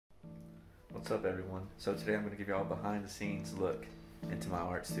What's up, everyone? So today I'm going to give you all a behind the scenes look into my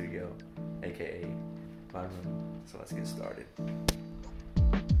art studio, aka my room. So let's get started.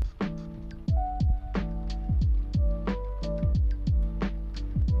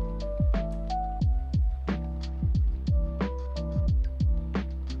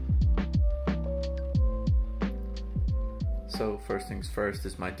 So first things first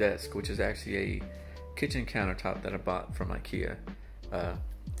is my desk, which is actually a kitchen countertop that I bought from IKEA.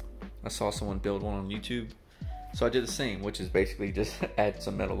 I saw someone build one on YouTube, so I did the same, which is basically just add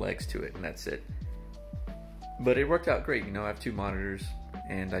some metal legs to it and that's it. But it worked out great, you know. I have two monitors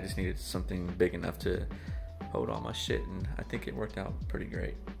and I just needed something big enough to hold all my shit, and I think it worked out pretty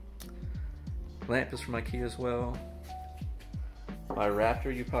great. Lamp is from IKEA as well. My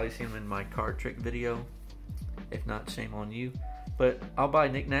Raptor, you probably seen him in my card trick video. If not, shame on you. But I'll buy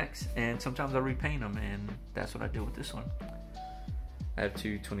knickknacks and sometimes I'll repaint them, and that's what I do with this one. I have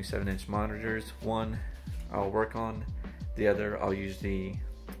two 27-inch monitors. One I'll work on, the other I'll usually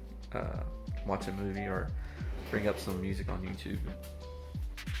watch a movie or bring up some music on YouTube.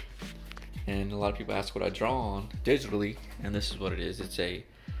 And a lot of people ask what I draw on digitally, and this is what it is. It's a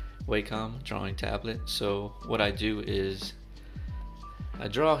Wacom drawing tablet. So what I do is I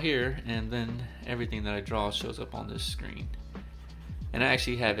draw here, and then everything that I draw shows up on this screen. And I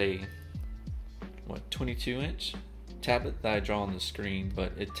actually have a 22-inch tablet that I draw on the screen,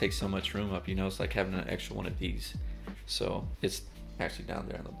 but it takes so much room up, you know. It's like having an extra one of these. So it's actually down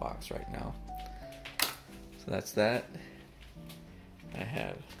there in the box right now. So that's that. I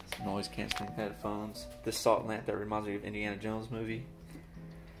have some noise canceling headphones. This salt lamp that reminds me of Indiana Jones movie.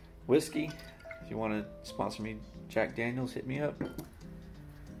 Whiskey. If you want to sponsor me, Jack Daniels, hit me up.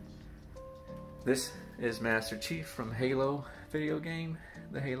 This is Master Chief from Halo video game,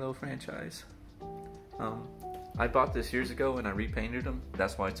 the Halo franchise. I bought this years ago and I repainted them.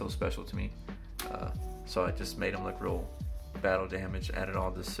 That's why it's so special to me. So I just made them look real battle damaged, added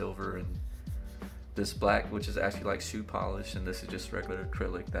all this silver and this black, which is actually like shoe polish, and this is just regular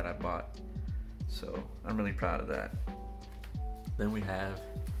acrylic that I bought. So I'm really proud of that. Then we have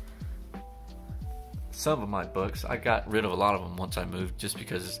some of my books. I got rid of a lot of them once I moved, just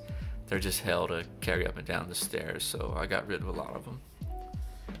because they're just hell to carry up and down the stairs, so I got rid of a lot of them.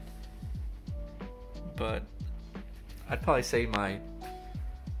 But I'd probably say my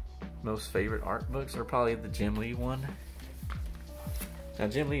most favorite art books are probably the Jim Lee one. Now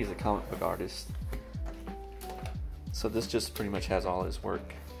Jim Lee is a comic book artist, so this just pretty much has all his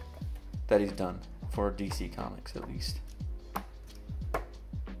work that he's done for DC Comics, at least.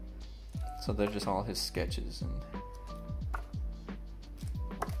 So they're just all his sketches, and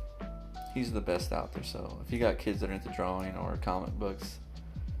he's the best out there. So if you got kids that are into drawing or comic books,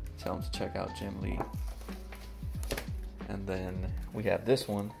 tell them to check out Jim Lee. And then we have this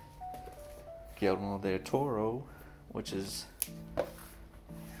one, Guillermo del Toro, which is,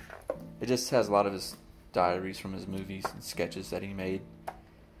 it just has a lot of his diaries from his movies and sketches that he made.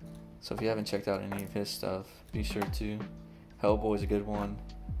 So if you haven't checked out any of his stuff, be sure to. Hellboy's a good one.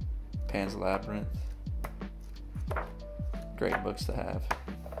 Pan's Labyrinth. Great books to have.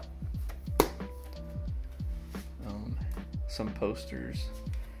 Some posters.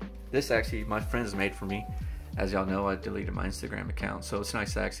 This actually my friends made for me. As y'all know, I deleted my Instagram account, so it's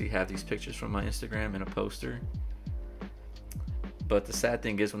nice to actually have these pictures from my Instagram in a poster. But the sad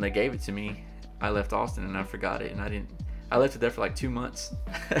thing is, when they gave it to me, I left Austin and I forgot it, and I left it there for like 2 months.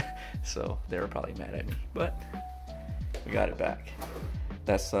 So they were probably mad at me, but we got it back.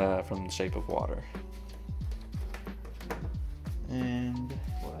 That's from The Shape of Water. And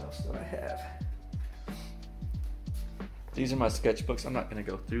what else do I have? These are my sketchbooks. I'm not going to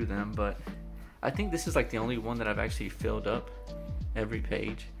go through them, but I think this is like the only one that I've actually filled up every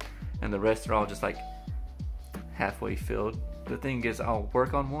page, and the rest are all just like halfway filled. The thing is, I'll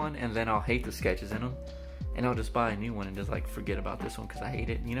work on one and then I'll hate the sketches in them, and I'll just buy a new one and just like forget about this one because I hate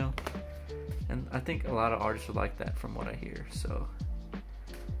it, you know. And I think a lot of artists are like that from what I hear, so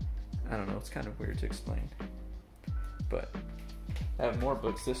I don't know, it's kind of weird to explain. But I have more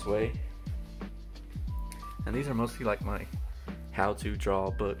books this way, and these are mostly like my how to draw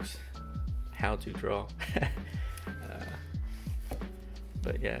books. How to draw.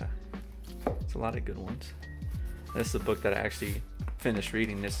 But yeah, it's a lot of good ones. This is a book that I actually finished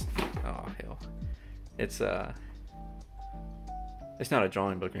reading. This, oh hell, it's not a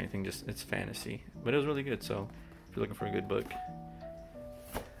drawing book or anything, just it's fantasy, but it was really good. So if you're looking for a good book,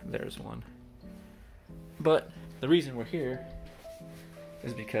 there's one. But the reason we're here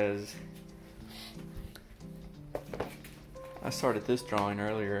is because I started this drawing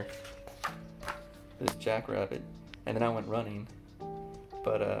earlier, this jackrabbit, and then I went running.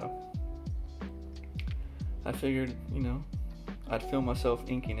 But I figured, I'd film myself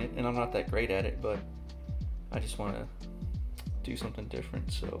inking it, and I'm not that great at it, but I just want to do something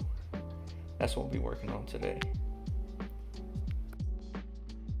different, so that's what we'll be working on today.